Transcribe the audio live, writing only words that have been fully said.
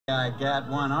I got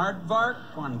one aardvark,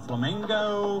 one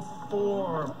flamingo,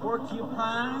 4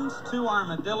 porcupines, 2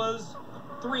 armadillos,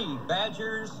 3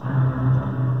 badgers.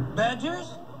 Badgers?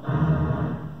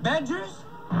 Badgers?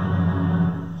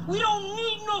 We don't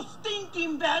need no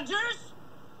stinking badgers!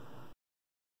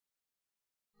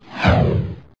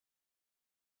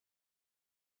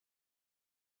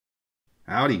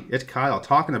 Howdy, it's Kyle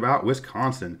talking about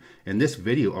Wisconsin. In this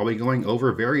video, I'll be going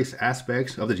over various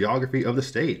aspects of the geography of the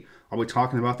state. I'll be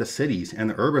talking about the cities and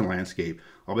the urban landscape.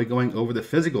 I'll be going over the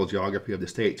physical geography of the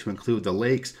state to include the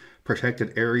lakes,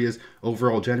 protected areas,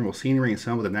 overall general scenery, and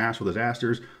some of the natural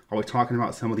disasters. I'll be talking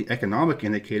about some of the economic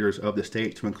indicators of the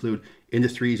state to include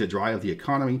industries that drive the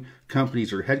economy,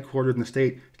 companies that are headquartered in the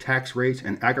state, tax rates,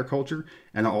 and agriculture.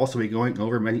 And I'll also be going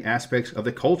over many aspects of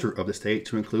the culture of the state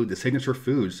to include the signature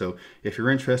foods. So if you're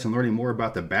interested in learning more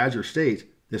about the Badger State,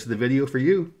 this is the video for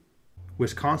you.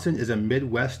 Wisconsin is a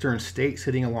Midwestern state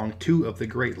sitting along 2 of the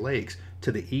Great Lakes.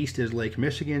 To the east is Lake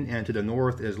Michigan, and to the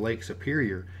north is Lake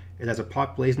Superior. It has a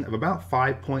population of about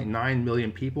 5.9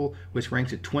 million people, which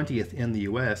ranks it 20th in the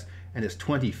U.S. and is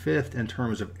 25th in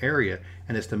terms of area,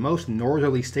 and it's the most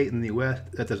northerly state in the U.S.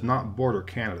 that does not border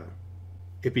Canada.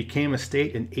 It became a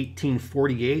state in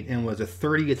 1848 and was the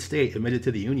 30th state admitted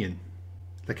to the Union.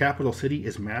 The capital city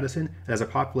is Madison. It has a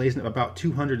population of about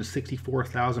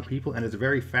 264,000 people and is a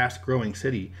very fast-growing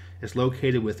city. It's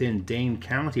located within Dane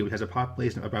County, which has a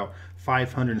population of about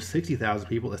 560,000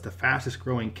 people. It's the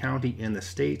fastest-growing county in the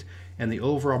state, and the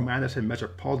overall Madison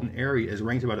metropolitan area is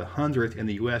ranked about 100th in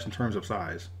the U.S. in terms of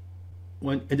size.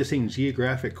 One interesting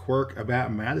geographic quirk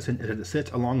about Madison is that it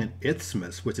sits along an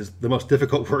isthmus, which is the most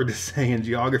difficult word to say in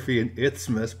geography, an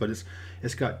isthmus, but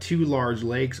it's got 2 large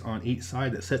lakes on each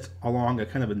side that sits along a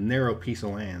kind of a narrow piece of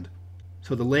land.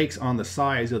 So the lakes on the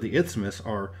sides of the isthmus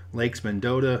are Lakes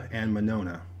Mendota and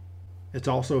Monona. It's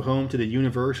also home to the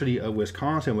University of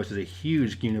Wisconsin, which is a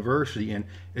huge university, and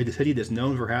it's a city that's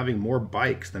known for having more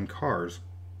bikes than cars.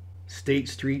 State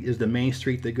Street is the main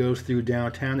street that goes through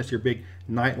downtown. It's your big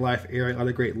nightlife area, a lot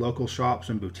of great local shops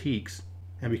and boutiques.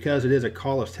 And because it is a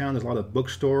college town, there's a lot of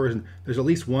bookstores, and there's at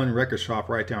least one record shop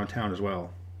right downtown as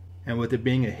well. And with it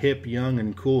being a hip, young,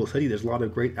 and cool city, there's a lot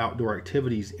of great outdoor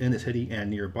activities in the city and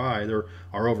nearby. There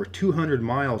are over 200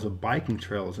 miles of biking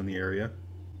trails in the area.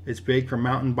 It's big for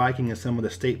mountain biking in some of the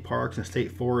state parks and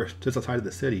state forests just outside of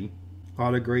the city. A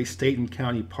lot of great state and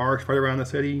county parks right around the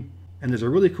city. And there's a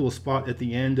really cool spot at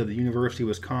the end of the University of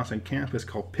Wisconsin campus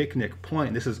called Picnic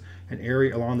Point. This is an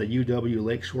area along the UW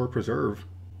Lakeshore Preserve.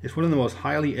 It's one of the most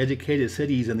highly educated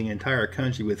cities in the entire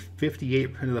country, with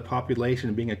 58% of the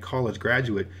population being a college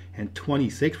graduate and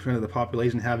 26% of the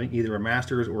population having either a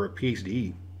master's or a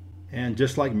PhD. And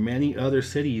just like many other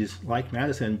cities like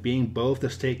Madison, being both the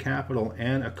state capital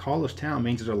and a college town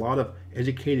means there's a lot of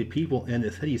educated people in the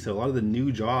city. So a lot of the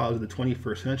new jobs of the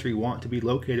 21st century want to be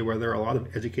located where there are a lot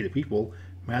of educated people.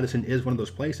 Madison is one of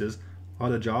those places. A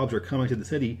lot of jobs are coming to the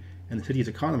city, and the city's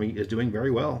economy is doing very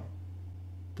well.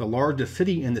 The largest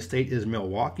city in the state is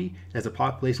Milwaukee. It has a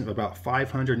population of about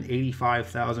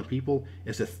 585,000 people.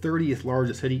 It's the 30th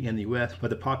largest city in the U.S., but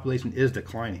the population is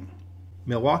declining.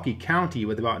 Milwaukee County,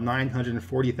 with about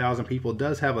 940,000 people,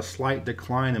 does have a slight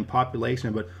decline in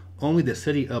population, but only the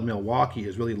city of Milwaukee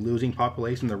is really losing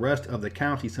population. The rest of the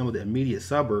county, some of the immediate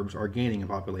suburbs, are gaining in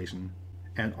population.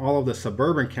 And all of the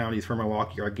suburban counties for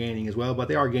Milwaukee are gaining as well, but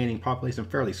they are gaining population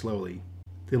fairly slowly.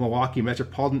 The Milwaukee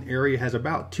metropolitan area has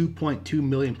about 2.2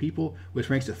 million people,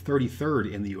 which ranks the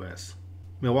 33rd in the U.S.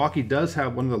 Milwaukee does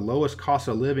have one of the lowest cost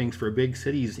of living for big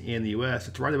cities in the U.S.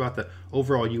 It's right about the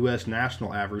overall U.S.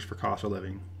 national average for cost of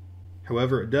living.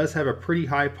 However, it does have a pretty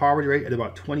high poverty rate at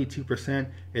about 22%.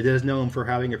 It is known for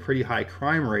having a pretty high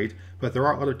crime rate, but there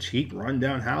are a lot of cheap,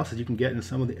 rundown houses you can get in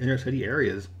some of the inner city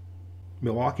areas.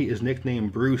 Milwaukee is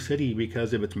nicknamed Brew City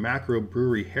because of its macro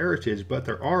brewery heritage, but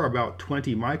there are about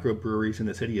 20 microbreweries in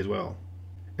the city as well.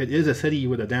 It is a city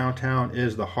where the downtown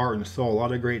is the heart and soul. A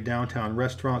lot of great downtown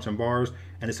restaurants and bars,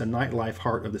 and it's a nightlife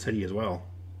heart of the city as well.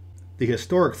 The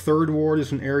historic 3rd Ward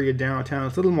is an area downtown.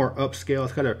 It's a little more upscale.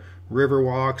 It's got a river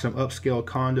walk, some upscale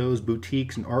condos,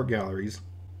 boutiques, and art galleries.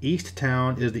 East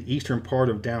Town is the eastern part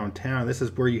of downtown. This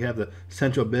is where you have the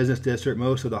central business district,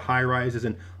 most of the high-rises,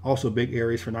 and also big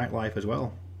areas for nightlife as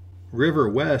well. River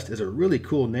West is a really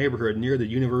cool neighborhood near the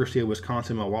University of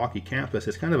Wisconsin-Milwaukee campus.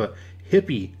 It's kind of a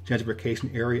hippie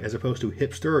gentrification area as opposed to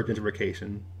hipster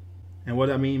gentrification. And what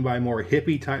I mean by more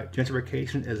hippie type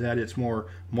gentrification is that it's more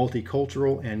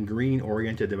multicultural and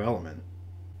green-oriented development.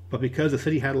 But because the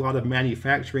city had a lot of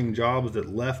manufacturing jobs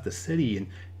that left the city, and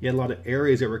you had a lot of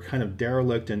areas that were kind of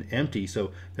derelict and empty,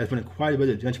 so there's been quite a bit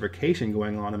of gentrification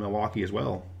going on in Milwaukee as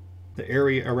well. The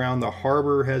area around the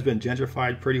harbor has been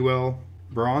gentrified pretty well.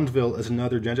 Bronzeville is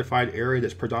another gentrified area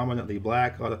that's predominantly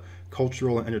black, a lot of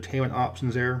cultural and entertainment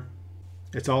options there.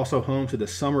 It's also home to the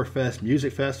Summerfest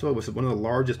Music Festival, which is one of the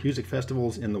largest music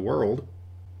festivals in the world.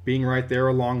 Being right there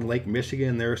along Lake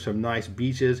Michigan, there are some nice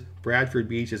beaches. Bradford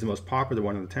Beach is the most popular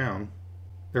one in the town.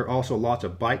 There are also lots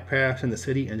of bike paths in the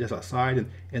city and just outside,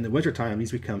 and in the wintertime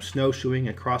these become snowshoeing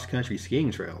and cross-country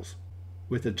skiing trails.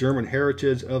 With the German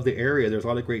heritage of the area, there's a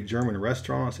lot of great German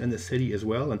restaurants in the city as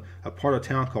well, and a part of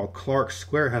town called Clark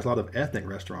Square has a lot of ethnic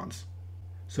restaurants.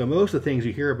 So most of the things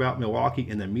you hear about Milwaukee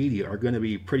in the media are going to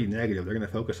be pretty negative. They're going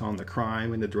to focus on the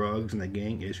crime and the drugs and the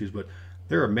gang issues, but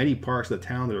there are many parts of the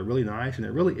town that are really nice, and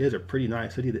it really is a pretty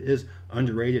nice city that is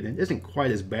underrated and isn't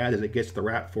quite as bad as it gets the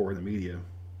rap for in the media.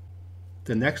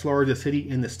 The next largest city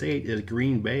in the state is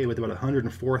Green Bay with about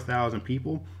 104,000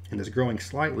 people and is growing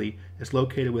slightly. It's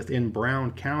located within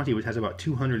Brown County, which has about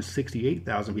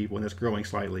 268,000 people and is growing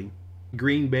slightly.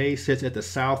 Green Bay sits at the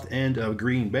south end of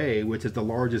Green Bay, which is the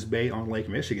largest bay on Lake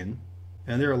Michigan.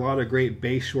 And there are a lot of great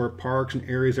bayshore parks and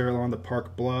areas there along the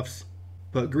park bluffs.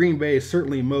 But Green Bay is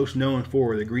certainly most known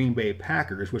for the Green Bay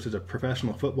Packers, which is a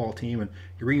professional football team. And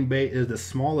Green Bay is the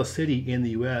smallest city in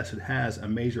the U.S. that has a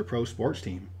major pro sports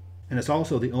team. And it's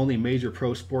also the only major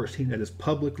pro sports team that is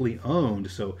publicly owned.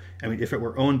 So, I mean, if it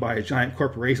were owned by a giant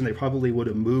corporation, they probably would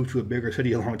have moved to a bigger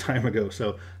city a long time ago.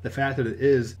 So the fact that it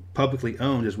is publicly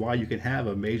owned is why you can have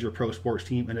a major pro sports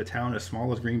team in a town as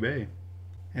small as Green Bay.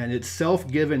 And its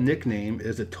self-given nickname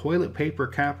is the toilet paper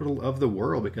capital of the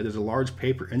world because there's a large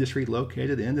paper industry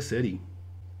located in the city.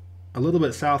 A little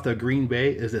bit south of Green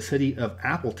Bay is the city of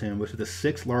Appleton, which is the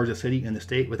sixth largest city in the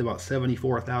state with about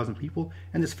 74,000 people,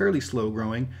 and it's fairly slow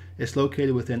growing. It's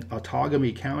located within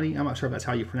Outagamie County. I'm not sure if that's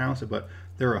how you pronounce it, but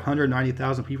there are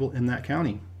 190,000 people in that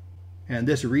county. And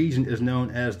this region is known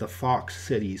as the Fox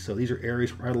Cities. So these are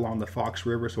areas right along the Fox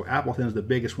River. So Appleton is the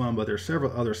biggest one, but there are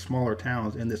several other smaller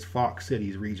towns in this Fox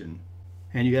Cities region.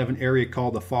 And you have an area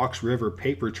called the Fox River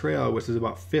Paper Trail, which is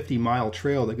about a 50-mile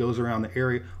trail that goes around the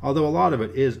area, although a lot of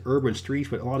it is urban streets,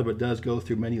 but a lot of it does go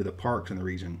through many of the parks in the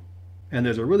region. And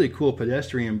there's a really cool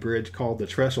pedestrian bridge called the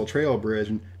Trestle Trail Bridge,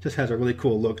 and just has a really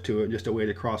cool look to it, just a way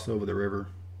to cross over the river.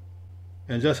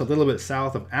 And just a little bit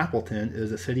south of Appleton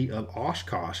is the city of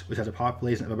Oshkosh, which has a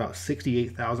population of about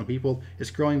 68,000 people.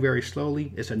 It's growing very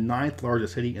slowly. It's the 9th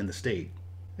largest city in the state.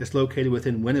 It's located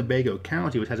within Winnebago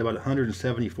County, which has about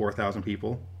 174,000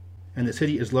 people. And the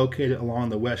city is located along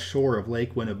the west shore of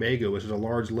Lake Winnebago, which is a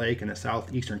large lake in the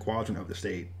southeastern quadrant of the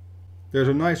state. There's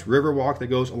a nice river walk that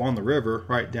goes along the river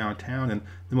right downtown, and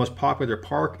the most popular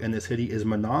park in the city is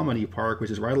Menominee Park,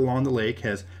 which is right along the lake,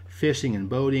 has fishing and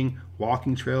boating,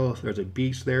 walking trails, there's a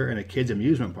beach there, and a kids'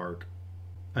 amusement park.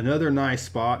 Another nice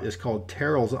spot is called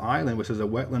Terrell's Island, which is a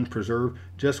wetland preserve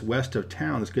just west of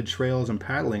town. There's good trails and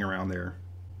paddling around there.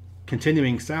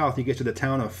 Continuing south, you get to the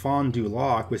town of Fond du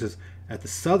Lac, which is at the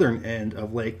southern end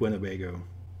of Lake Winnebago.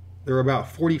 There are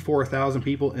about 44,000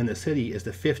 people in the city. It's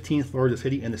the 15th largest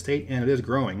city in the state, and it is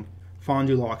growing. Fond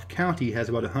du Lac County has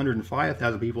about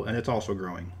 105,000 people, and it's also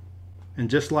growing. And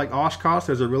just like Oshkosh,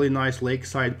 there's a really nice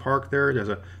lakeside park there. There's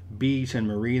a beach and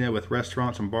marina with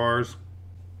restaurants and bars.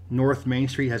 North Main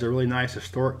Street has a really nice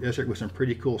historic district with some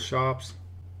pretty cool shops.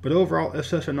 But overall, it's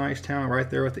such a nice town right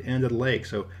there at the end of the lake.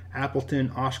 So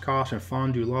Appleton, Oshkosh, and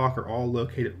Fond du Lac are all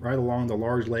located right along the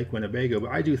large Lake Winnebago, but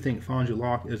I do think Fond du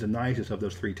Lac is the nicest of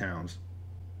those three towns.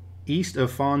 East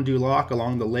of Fond du Lac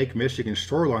along the Lake Michigan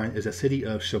shoreline is the city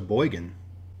of Sheboygan.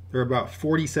 There are about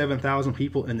 47,000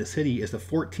 people in the city. It's the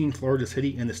 14th largest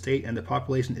city in the state, and the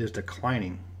population is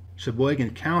declining.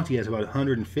 Sheboygan County has about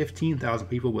 115,000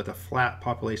 people with a flat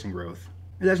population growth.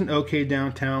 It has an okay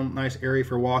downtown, nice area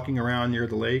for walking around near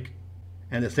the lake,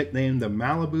 and it's nicknamed the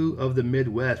Malibu of the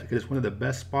Midwest because it's one of the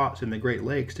best spots in the Great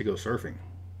Lakes to go surfing.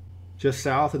 Just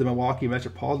south of the Milwaukee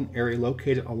metropolitan area,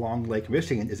 located along Lake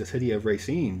Michigan, is the city of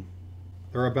Racine.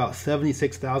 There are about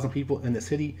 76,000 people in the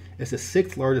city. It's the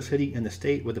 6th largest city in the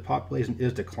state, but the population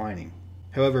is declining.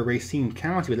 However, Racine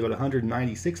County, with about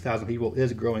 196,000 people,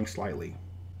 is growing slightly.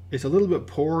 It's a little bit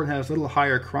poorer and has a little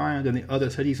higher crime than the other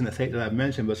cities in the state that I've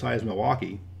mentioned besides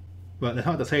Milwaukee. But that's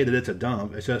not to say that it's a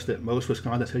dump. It's just that most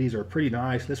Wisconsin cities are pretty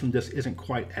nice. This one just isn't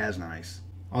quite as nice.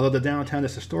 Although the downtown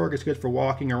is historic, it's good for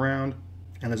walking around.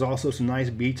 And there's also some nice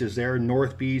beaches there.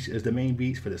 North Beach is the main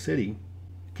beach for the city.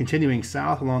 Continuing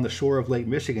south along the shore of Lake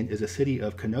Michigan is the city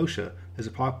of Kenosha. There's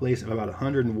a population of about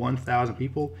 101,000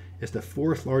 people. It's the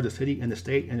 4th largest city in the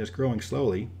state and is growing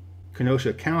slowly.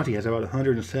 Kenosha County has about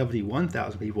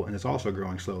 171,000 people and is also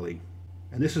growing slowly.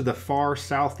 And this is the far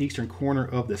southeastern corner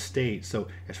of the state, so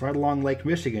it's right along Lake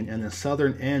Michigan, and the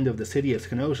southern end of the city of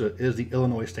Kenosha is the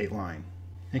Illinois state line.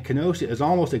 And Kenosha is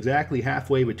almost exactly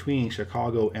halfway between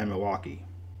Chicago and Milwaukee.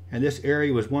 And this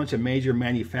area was once a major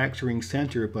manufacturing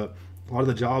center, but a lot of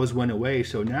the jobs went away,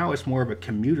 so now it's more of a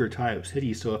commuter type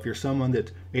city. So if you're someone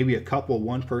that maybe a couple,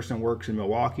 one person works in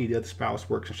Milwaukee, the other spouse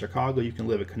works in Chicago, you can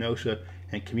live in Kenosha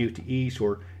and commute to east.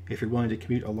 Or if you're willing to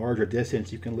commute a larger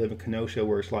distance, you can live in Kenosha,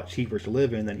 where it's a lot cheaper to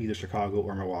live in than either Chicago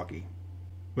or Milwaukee.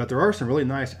 But there are some really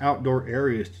nice outdoor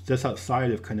areas just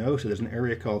outside of Kenosha. There's an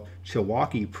area called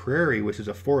Chilwaukee Prairie, which is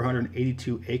a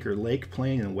 482-acre lake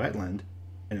plain and wetland.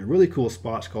 And a really cool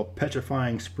spot is called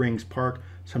Petrifying Springs Park.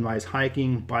 Some nice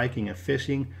hiking, biking, and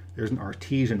fishing. There's an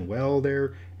artesian well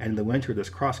there, and in the winter there's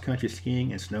cross-country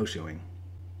skiing and snowshoeing.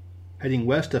 Heading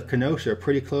west of Kenosha,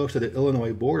 pretty close to the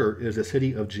Illinois border, is the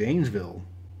city of Janesville.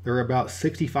 There are about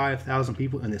 65,000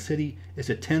 people in the city. It's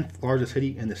the 10th largest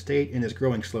city in the state and is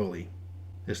growing slowly.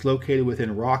 It's located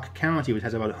within Rock County, which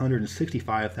has about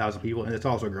 165,000 people, and it's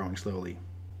also growing slowly.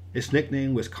 It's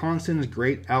nicknamed Wisconsin's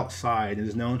Great Outside and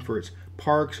is known for its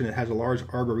parks, and it has a large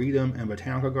arboretum and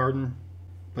botanical garden.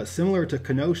 But similar to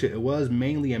Kenosha, it was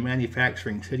mainly a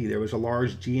manufacturing city. There was a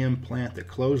large GM plant that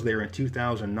closed there in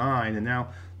 2009, and now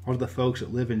all of the folks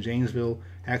that live in Janesville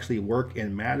actually work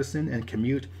in Madison and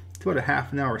commute to about a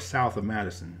half an hour south of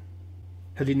Madison.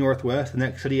 Heading northwest, the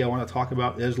next city I want to talk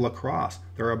about is La Crosse.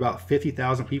 There are about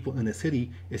 50,000 people in the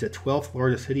city. It's the 12th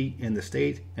largest city in the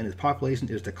state, and its population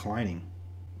is declining.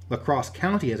 La Crosse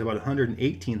County has about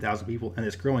 118,000 people, and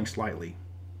it's growing slightly.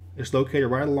 It's located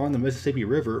right along the Mississippi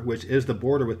River, which is the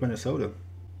border with Minnesota.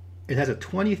 It has a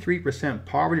 23%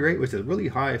 poverty rate, which is really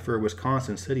high for a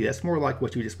Wisconsin city. That's more like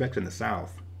what you'd expect in the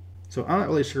South. So I'm not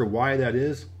really sure why that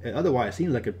is. Otherwise, it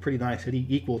seems like a pretty nice city,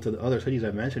 equal to the other cities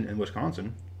I've mentioned in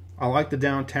Wisconsin. I like the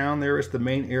downtown there. It's the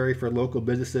main area for local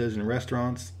businesses and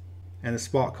restaurants. And a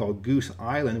spot called Goose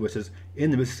Island, which is in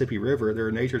the Mississippi River. There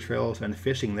are nature trails and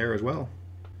fishing there as well.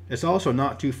 It's also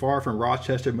not too far from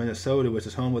Rochester, Minnesota, which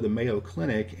is home of the Mayo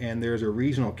Clinic, and there's a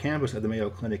regional campus of the Mayo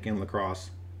Clinic in La Crosse.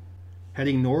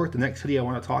 Heading north, the next city I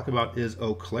want to talk about is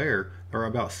Eau Claire. There are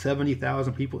about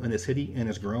 70,000 people in the city, and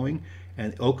it's growing.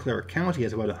 And Eau Claire County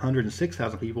has about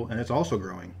 106,000 people, and it's also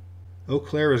growing. Eau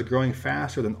Claire is growing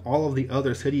faster than all of the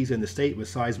other cities in the state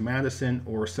besides Madison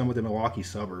or some of the Milwaukee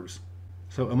suburbs.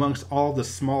 So amongst all the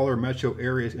smaller metro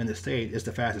areas in the state, it's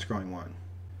the fastest growing one.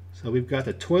 So we've got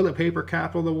the toilet paper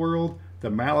capital of the world, the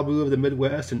Malibu of the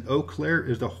Midwest, and Eau Claire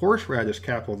is the horseradish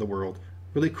capital of the world.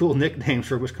 Really cool nicknames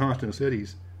for Wisconsin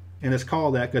cities. And it's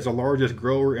called that because the largest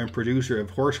grower and producer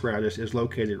of horseradish is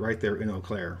located right there in Eau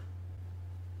Claire.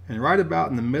 And right about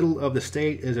in the middle of the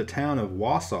state is a town of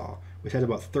Wausau, which has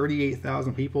about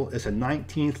 38,000 people. It's the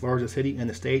 19th largest city in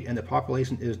the state, and the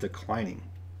population is declining.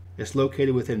 It's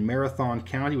located within Marathon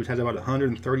County, which has about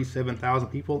 137,000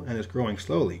 people, and is growing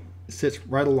slowly. It sits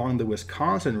right along the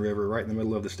Wisconsin River, right in the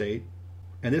middle of the state.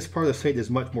 And this part of the state is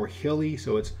much more hilly,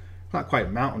 so it's not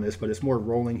quite mountainous, but it's more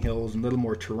rolling hills and a little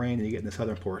more terrain than you get in the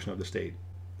southern portion of the state.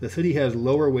 The city has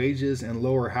lower wages and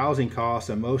lower housing costs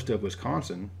than most of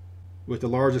Wisconsin, with the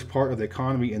largest part of the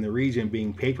economy in the region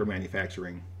being paper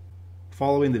manufacturing.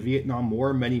 Following the Vietnam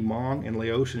War, many Hmong and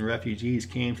Laotian refugees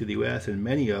came to the U.S., and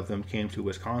many of them came to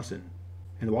Wisconsin.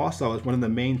 And Wausau is one of the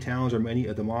main towns where many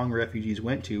of the Hmong refugees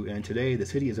went to, and today the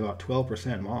city is about 12%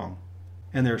 Hmong.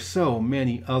 And there's so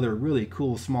many other really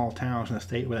cool small towns in the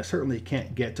state, but I certainly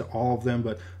can't get to all of them,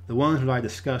 but the ones that I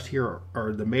discussed here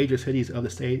are the major cities of the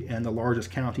state and the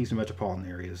largest counties and metropolitan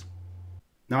areas.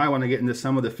 Now I want to get into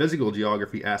some of the physical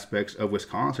geography aspects of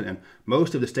Wisconsin, and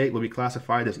most of the state will be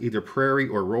classified as either prairie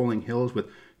or rolling hills, with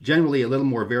generally a little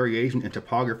more variation in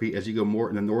topography as you go more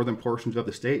in the northern portions of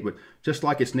the state. But just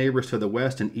like its neighbors to the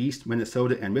west and east,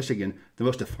 Minnesota and Michigan, the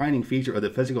most defining feature of the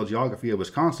physical geography of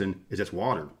Wisconsin is its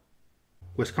water.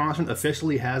 Wisconsin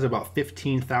officially has about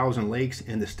 15,000 lakes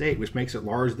in the state, which makes it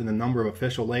larger than the number of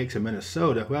official lakes in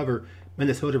Minnesota. However,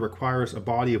 Minnesota requires a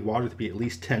body of water to be at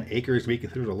least 10 acres to be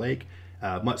considered a lake.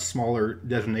 Much smaller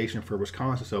designation for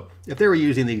Wisconsin. So if they were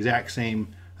using the exact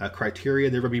same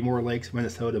criteria, there would be more lakes in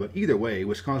Minnesota, but either way,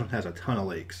 Wisconsin has a ton of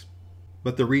lakes.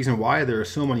 But the reason why there are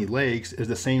so many lakes is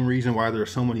the same reason why there are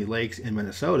so many lakes in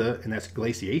Minnesota, and that's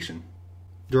glaciation.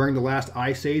 During the last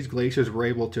ice age, glaciers were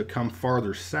able to come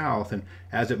farther south, and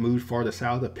as it moved farther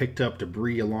south, it picked up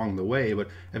debris along the way, but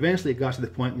eventually it got to the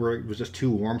point where it was just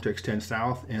too warm to extend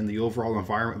south, and the overall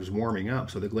environment was warming up,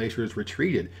 so the glaciers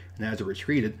retreated, and as it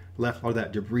retreated, left all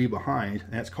that debris behind,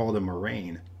 and that's called a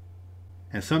moraine.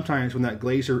 And sometimes when that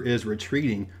glacier is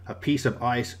retreating, a piece of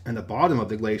ice in the bottom of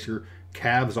the glacier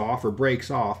calves off or breaks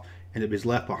off, and it is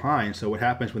left behind. So what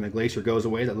happens when the glacier goes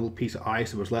away, that little piece of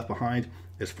ice that was left behind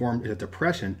is formed in a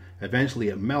depression. Eventually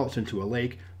it melts into a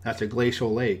lake. That's a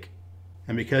glacial lake.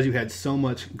 And because you had so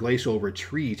much glacial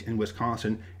retreat in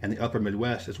Wisconsin and the upper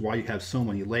Midwest is why you have so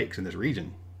many lakes in this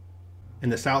region. In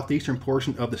the southeastern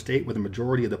portion of the state where the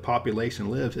majority of the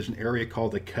population lives is an area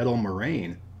called the Kettle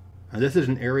Moraine. Now, this is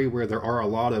an area where there are a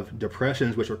lot of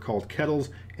depressions which are called kettles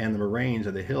and the moraines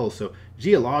of the hills. So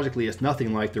geologically it's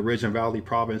nothing like the Ridge and Valley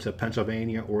province of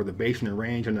Pennsylvania or the Basin and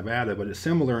Range of Nevada, but it's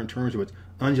similar in terms of its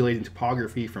undulating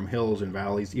topography from hills and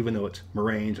valleys, even though it's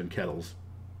moraines and kettles.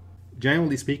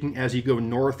 Generally speaking, as you go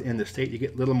north in the state, you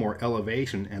get a little more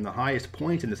elevation, and the highest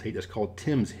point in the state is called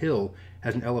Timms Hill,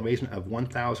 has an elevation of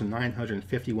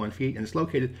 1,951 feet, and it's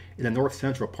located in the north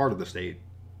central part of the state.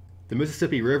 The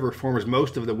Mississippi River forms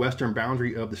most of the western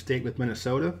boundary of the state with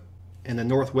Minnesota, and the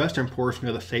northwestern portion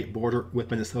of the state border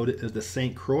with Minnesota is the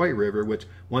St. Croix River, which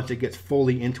once it gets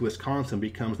fully into Wisconsin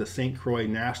becomes the St. Croix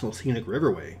National Scenic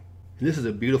Riverway. And this is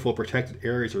a beautiful protected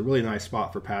area. It's a really nice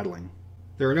spot for paddling.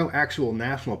 There are no actual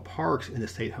national parks in the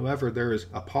state. However, there is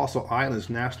Apostle Islands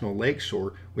National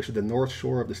Lakeshore, which is the north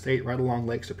shore of the state right along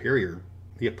Lake Superior.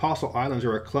 The Apostle Islands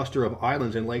are a cluster of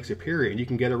islands in Lake Superior, and you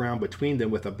can get around between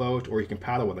them with a boat or you can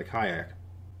paddle with a kayak.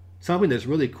 Something that's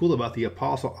really cool about the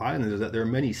Apostle Islands is that there are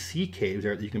many sea caves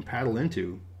there that you can paddle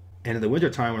into. And in the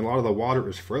wintertime, when a lot of the water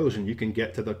is frozen, you can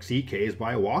get to the sea caves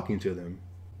by walking to them.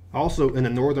 Also, in the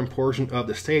northern portion of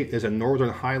the state is a Northern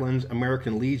Highlands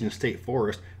American Legion State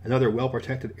Forest, another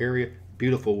well-protected area,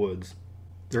 beautiful woods.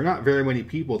 There are not very many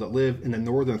people that live in the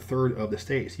northern third of the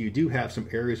state, so you do have some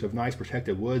areas of nice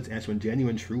protected woods and some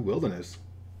genuine true wilderness.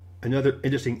 Another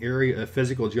interesting area of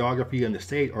physical geography in the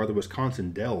state are the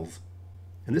Wisconsin Dells.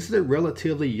 And this is a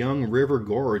relatively young river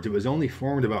gorge. It was only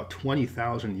formed about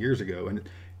 20,000 years ago, and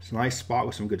it's a nice spot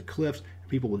with some good cliffs.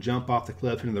 People will jump off the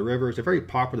cliffs into the river. It's a very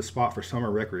popular spot for summer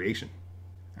recreation.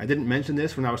 I didn't mention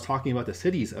this when I was talking about the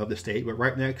cities of the state, but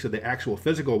right next to the actual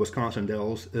physical Wisconsin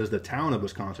Dells is the town of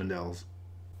Wisconsin Dells.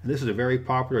 And this is a very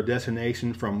popular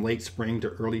destination from late spring to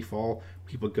early fall.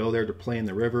 People go there to play in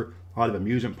the river. A lot of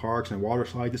amusement parks and water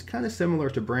slides. It's kind of similar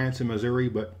to Branson, Missouri,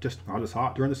 but just not as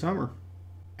hot during the summer.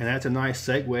 And that's a nice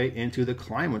segue into the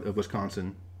climate of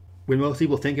Wisconsin. When most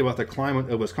people think about the climate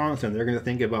of Wisconsin, they're going to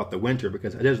think about the winter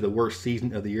because it is the worst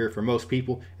season of the year for most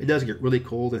people. It does get really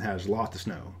cold and has lots of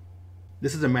snow.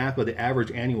 This is a map of the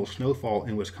average annual snowfall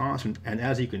in Wisconsin, and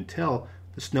as you can tell,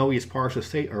 the snowiest parts of the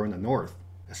state are in the north,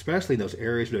 especially those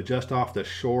areas that are just off the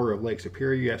shore of Lake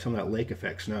Superior. You have some of that lake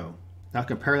effect snow. Now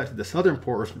compare that to the southern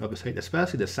portion of the state,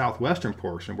 especially the southwestern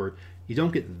portion, where you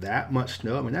don't get that much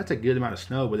snow. I mean, that's a good amount of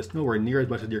snow, but it's nowhere near as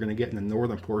much as you're going to get in the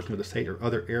northern portion of the state or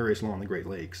other areas along the Great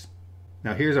Lakes.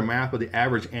 Now here's a map of the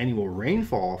average annual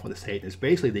rainfall for the state, and it's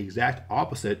basically the exact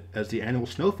opposite as the annual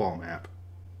snowfall map.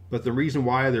 But the reason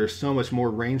why there's so much more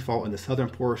rainfall in the southern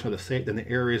portion of the state than the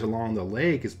areas along the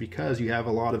lake is because you have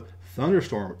a lot of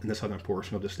thunderstorm in the southern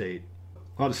portion of the state.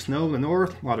 A lot of snow in the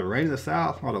north, a lot of rain in the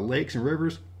south, a lot of lakes and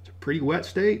rivers. It's a pretty wet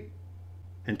state.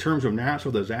 In terms of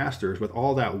natural disasters, with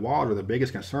all that water, the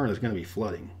biggest concern is going to be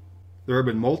flooding. There have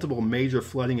been multiple major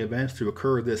flooding events to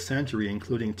occur this century,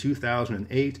 including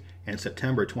 2008 and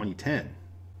September 2010.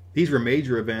 These were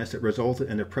major events that resulted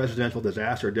in a presidential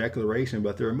disaster declaration,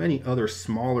 but there are many other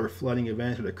smaller flooding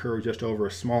events that occur just over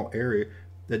a small area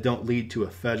that don't lead to a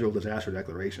federal disaster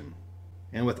declaration.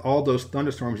 And with all those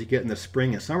thunderstorms you get in the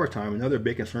spring and summertime, another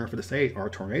big concern for the state are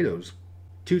tornadoes.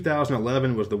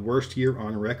 2011 was the worst year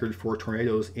on record for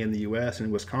tornadoes in the U.S.,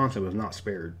 and Wisconsin was not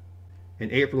spared.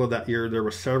 In April of that year, there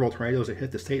were several tornadoes that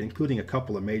hit the state, including a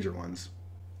couple of major ones.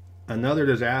 Another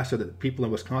disaster that people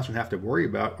in Wisconsin have to worry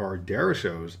about are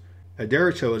derechos. A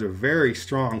derecho is a very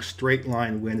strong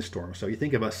straight-line windstorm. So you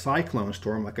think of a cyclone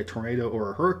storm like a tornado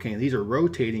or a hurricane. These are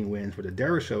rotating winds, but a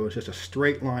derecho is just a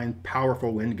straight-line,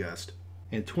 powerful wind gust.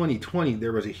 In 2020,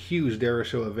 there was a huge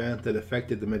derecho event that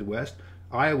affected the Midwest.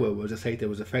 Iowa was the state that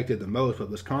was affected the most,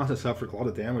 but Wisconsin suffered a lot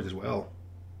of damage as well.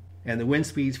 And the wind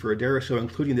speeds for a derecho,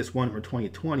 including this one from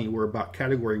 2020, were about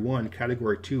Category 1,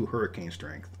 Category 2 hurricane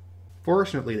strength.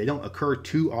 Fortunately, they don't occur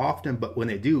too often, but when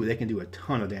they do, they can do a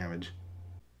ton of damage.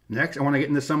 Next, I want to get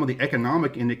into some of the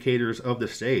economic indicators of the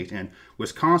state. And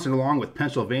Wisconsin, along with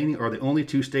Pennsylvania, are the only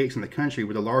two states in the country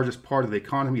where the largest part of the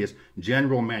economy is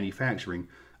general manufacturing.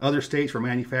 Other states where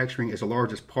manufacturing is the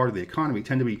largest part of the economy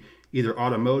tend to be either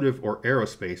automotive or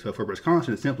aerospace. But for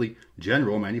Wisconsin, it's simply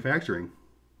general manufacturing.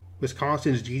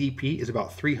 Wisconsin's GDP is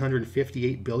about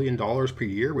 $358 billion per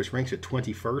year, which ranks it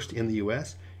 21st in the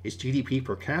U.S. Its GDP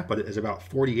per capita is about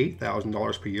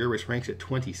 $48,000 per year, which ranks it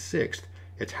 26th.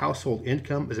 Its household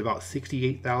income is about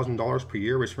 $68,000 per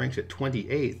year, which ranks it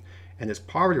 28th. And its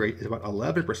poverty rate is about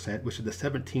 11%, which is the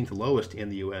 17th lowest in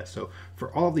the U.S. So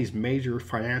for all of these major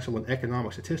financial and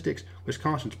economic statistics,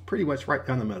 Wisconsin's pretty much right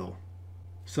down the middle.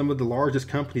 Some of the largest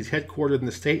companies headquartered in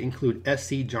the state include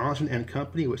S.C. Johnson and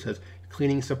Company, which has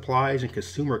cleaning supplies and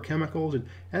consumer chemicals. And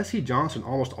S.C. Johnson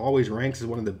almost always ranks as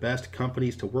one of the best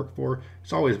companies to work for.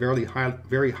 It's always very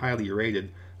highly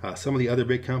rated. Some of the other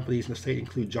big companies in the state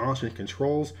include Johnson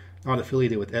Controls, not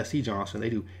affiliated with S.C. Johnson. They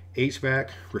do HVAC,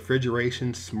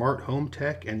 refrigeration, smart home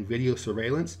tech, and video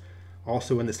surveillance.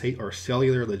 Also in the state are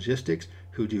Cellular Logistics,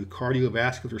 who do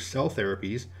cardiovascular cell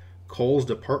therapies, Kohl's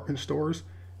Department Stores,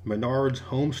 Menards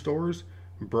Home Stores,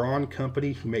 Braun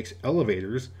Company, who makes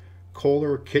elevators,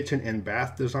 Kohler Kitchen and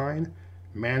Bath Design,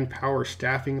 Manpower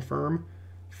Staffing Firm,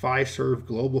 Fiserv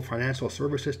Global Financial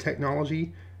Services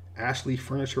Technology, Ashley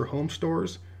Furniture Home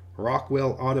Stores,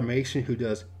 Rockwell Automation, who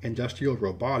does industrial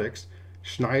robotics,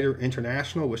 Schneider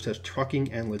International, which does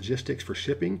trucking and logistics for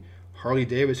shipping, Harley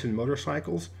Davidson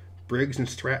Motorcycles, Briggs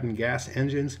 & Stratton Gas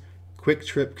Engines, Quick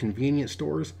Trip Convenience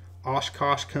Stores,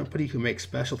 Oshkosh Company, who makes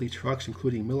specialty trucks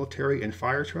including military and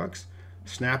fire trucks,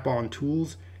 Snap-on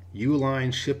Tools,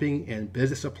 Uline Shipping and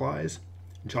Business Supplies,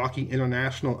 Jockey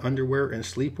International Underwear and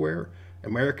Sleepwear,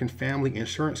 American Family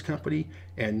Insurance Company,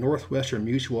 and Northwestern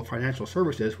Mutual Financial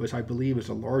Services, which I believe is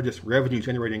the largest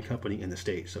revenue-generating company in the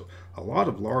state. So a lot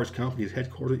of large companies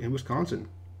headquartered in Wisconsin.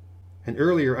 And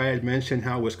earlier I had mentioned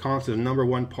how Wisconsin's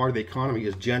 #1 part of the economy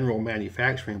is general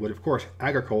manufacturing, but of course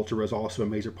agriculture is also a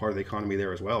major part of the economy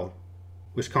there as well.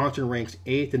 Wisconsin ranks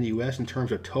 8th in the U.S. in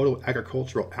terms of total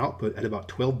agricultural output at about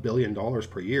 $12 billion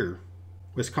per year.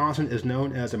 Wisconsin is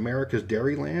known as America's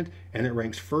dairy land, and it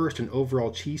ranks first in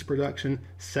overall cheese production,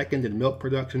 second in milk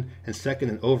production, and second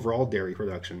in overall dairy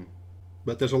production.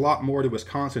 But there's a lot more to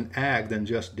Wisconsin ag than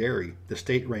just dairy. The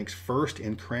state ranks first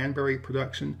in cranberry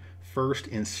production, first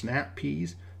in snap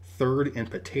peas, third in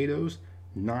potatoes,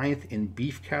 9th in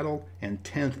beef cattle, and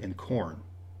 10th in corn.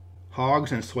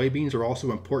 Hogs and soybeans are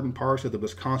also important parts of the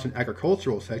Wisconsin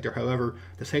agricultural sector. However,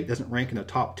 the state doesn't rank in the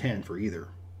top 10 for either.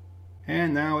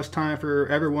 And now it's time for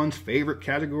everyone's favorite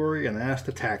category, and that's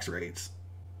the tax rates.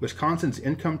 Wisconsin's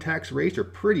income tax rates are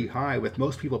pretty high, with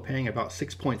most people paying about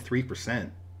 6.3%.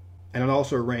 And it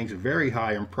also ranks very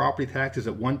high in property taxes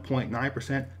at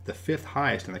 1.9%, the 5th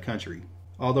highest in the country.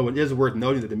 Although it is worth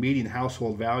noting that the median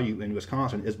household value in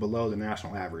Wisconsin is below the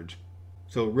national average.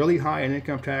 So really high in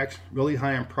income tax, really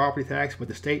high in property tax, but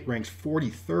the state ranks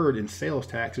 43rd in sales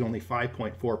tax at only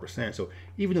 5.4%. So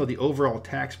even though the overall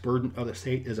tax burden of the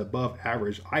state is above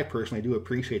average, I personally do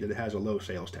appreciate that it has a low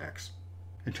sales tax.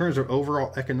 In terms of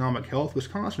overall economic health,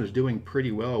 Wisconsin is doing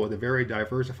pretty well with a very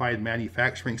diversified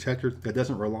manufacturing sector that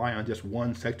doesn't rely on just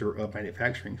one sector of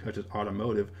manufacturing, such as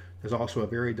automotive. There's also a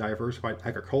very diversified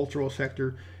agricultural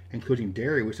sector, including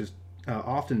dairy, which is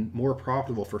often more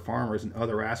profitable for farmers than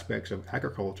other aspects of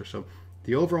agriculture. So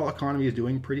the overall economy is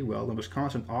doing pretty well, and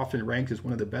Wisconsin often ranks as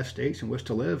one of the best states in which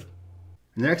to live.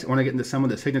 Next, I want to get into some of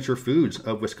the signature foods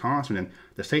of Wisconsin, and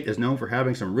the state is known for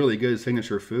having some really good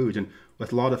signature foods, and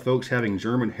with a lot of folks having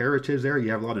German heritage there,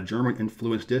 you have a lot of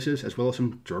German-influenced dishes as well as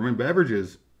some German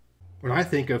beverages. When I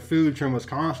think of foods from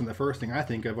Wisconsin, the first thing I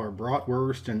think of are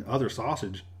bratwurst and other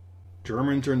sausage.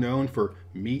 Germans are known for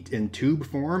meat in tube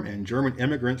form, and German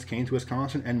immigrants came to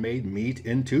Wisconsin and made meat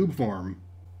in tube form.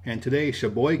 And today,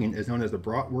 Sheboygan is known as the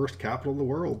bratwurst capital of the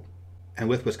world. And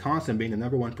with Wisconsin being the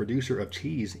 #1 producer of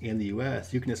cheese in the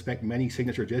U.S., you can expect many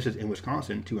signature dishes in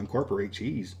Wisconsin to incorporate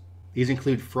cheese. These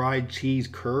include fried cheese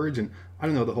curds, and I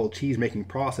don't know the whole cheese making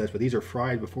process, but these are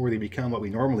fried before they become what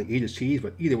we normally eat as cheese,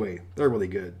 but either way, they're really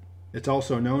good. It's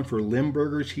also known for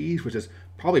Limburger cheese, which is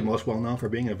probably most well known for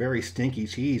being a very stinky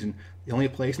cheese, and the only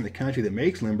place in the country that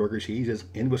makes Limburger cheese is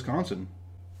in Wisconsin.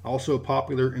 Also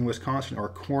popular in Wisconsin are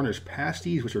Cornish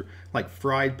pasties, which are like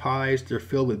fried pies. They're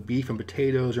filled with beef and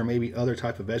potatoes or maybe other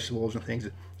type of vegetables and things.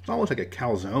 It's almost like a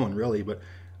calzone, really, but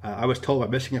I was told by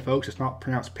Michigan folks it's not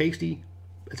pronounced pasty,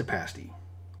 it's a pasty.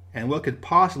 And what could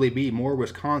possibly be more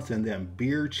Wisconsin than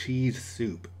beer cheese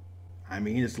soup? I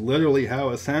mean, it's literally how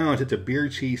it sounds. It's a beer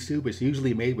cheese soup. It's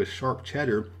usually made with sharp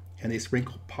cheddar, and they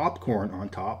sprinkle popcorn on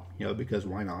top, because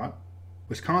why not?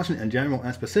 Wisconsin in general,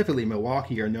 and specifically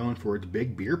Milwaukee, are known for its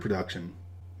big beer production.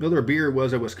 Miller Beer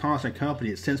was a Wisconsin company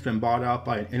that's since been bought out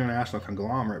by an international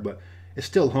conglomerate, but it's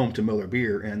still home to Miller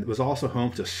Beer, and it was also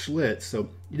home to Schlitz, so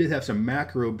you did have some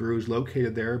macro brews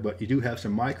located there, but you do have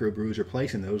some micro brews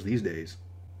replacing those these days.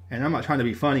 And I'm not trying to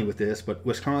be funny with this, but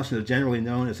Wisconsin is generally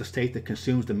known as the state that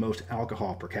consumes the most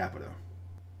alcohol per capita.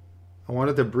 I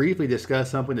wanted to briefly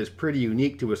discuss something that's pretty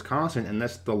unique to Wisconsin, and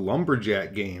that's the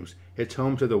Lumberjack Games. It's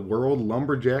home to the World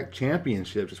Lumberjack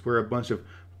Championships. It's where a bunch of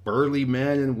burly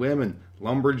men and women,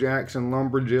 lumberjacks and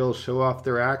lumberjills, show off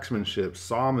their axemanship,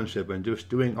 sawmanship, and just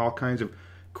doing all kinds of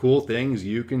cool things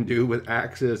you can do with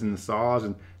axes and saws,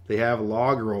 and they have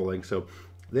log rolling. So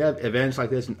They have events like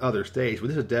this in other states, but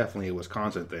this is definitely a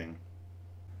Wisconsin thing.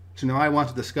 So now I want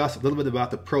to discuss a little bit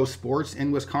about the pro sports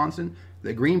in Wisconsin.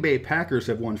 The Green Bay Packers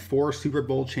have won 4 Super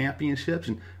Bowl championships,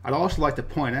 and I'd also like to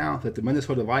point out that the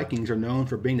Minnesota Vikings are known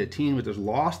for being the team that has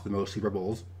lost the most Super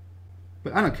Bowls.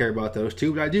 But I don't care about those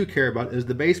two. What I do care about is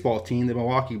the baseball team, the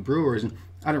Milwaukee Brewers, and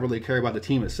I don't really care about the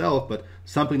team itself, but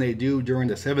something they do during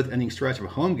the 7th inning stretch of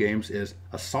home games is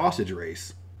a sausage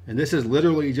race. And this is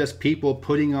literally just people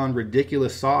putting on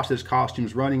ridiculous sausage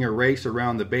costumes running a race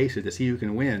around the bases to see who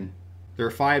can win. There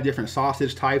are 5 different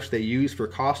sausage types they use for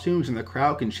costumes, and the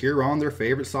crowd can cheer on their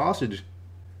favorite sausage.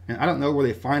 And I don't know where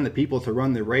they find the people to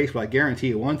run the race, but I guarantee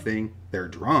you one thing, they're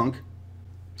drunk.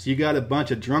 So you got a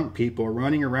bunch of drunk people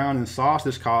running around in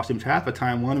sausage costumes. Half the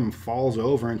time one of them falls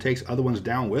over and takes other ones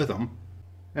down with them.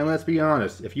 And let's be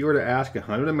honest, if you were to ask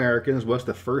 100 Americans what's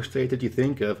the first state that you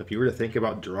think of if you were to think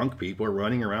about drunk people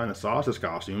running around in sausage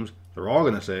costumes, they're all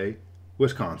going to say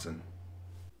Wisconsin.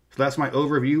 So that's my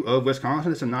overview of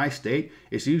Wisconsin. It's a nice state.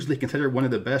 It's usually considered one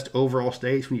of the best overall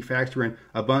states when you factor in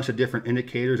a bunch of different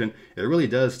indicators, and it really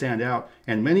does stand out.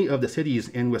 And many of the cities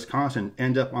in Wisconsin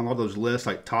end up on all those lists,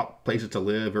 like top places to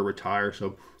live or retire.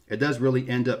 So it does really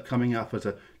end up coming up as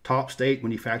a top state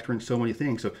when you factor in so many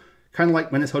things. So kind of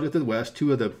like Minnesota to the west,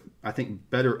 2 of the, I think,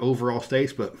 better overall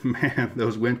states, but man,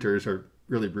 those winters are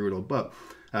really brutal. But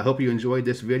I hope you enjoyed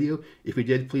this video. If you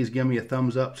did, please give me a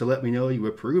thumbs up to let me know you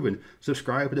approve, and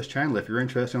subscribe to this channel if you're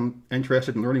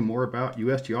interested in learning more about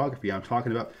U.S. geography. I'm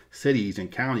talking about cities and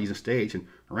counties and states and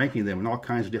ranking them in all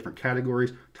kinds of different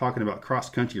categories, talking about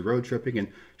cross-country road tripping, and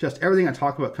just everything I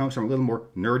talk about comes from a little more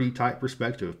nerdy type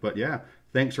perspective. But yeah,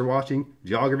 thanks for watching.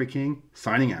 Geography King,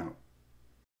 signing out.